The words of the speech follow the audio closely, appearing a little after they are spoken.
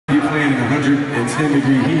playing in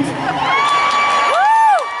 110-degree heat.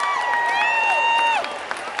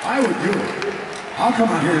 I would do it. I'll come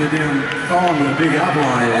out here in a damn thong with a big apple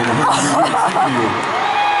on it and 100 degrees heat you.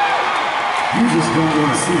 You just don't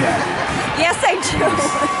want to see that. Yes, I do.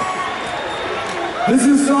 This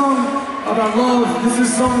is a song about love. This is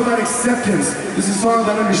a song about acceptance. This is a song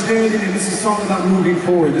about understanding, and this is a song about moving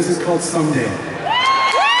forward. This is called Someday.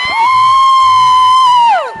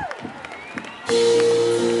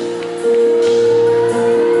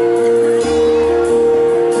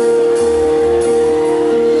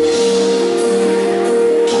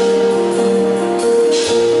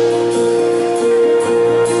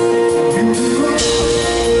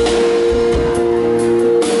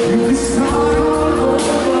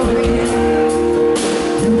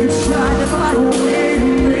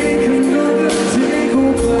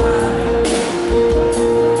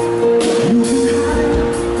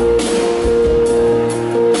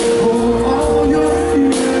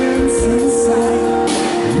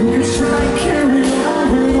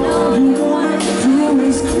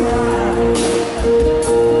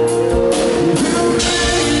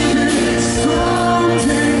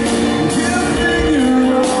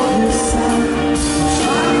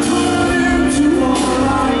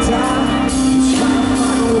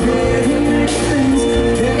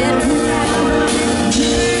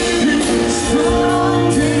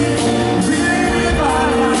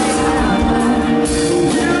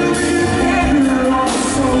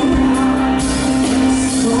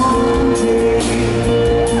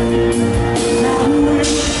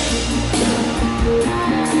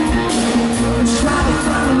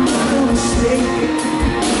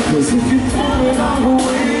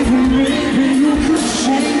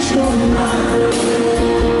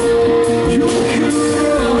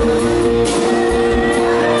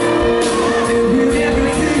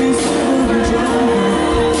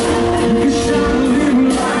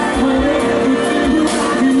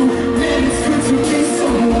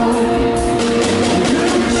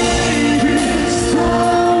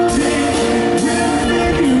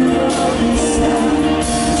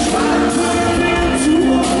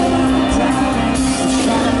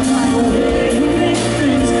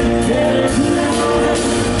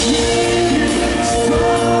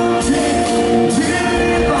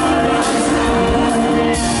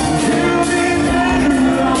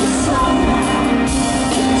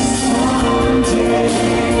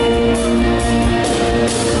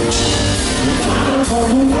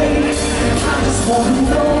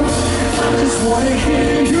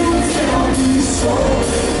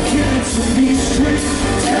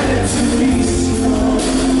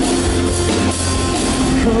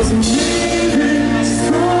 Cause maybe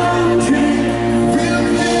someday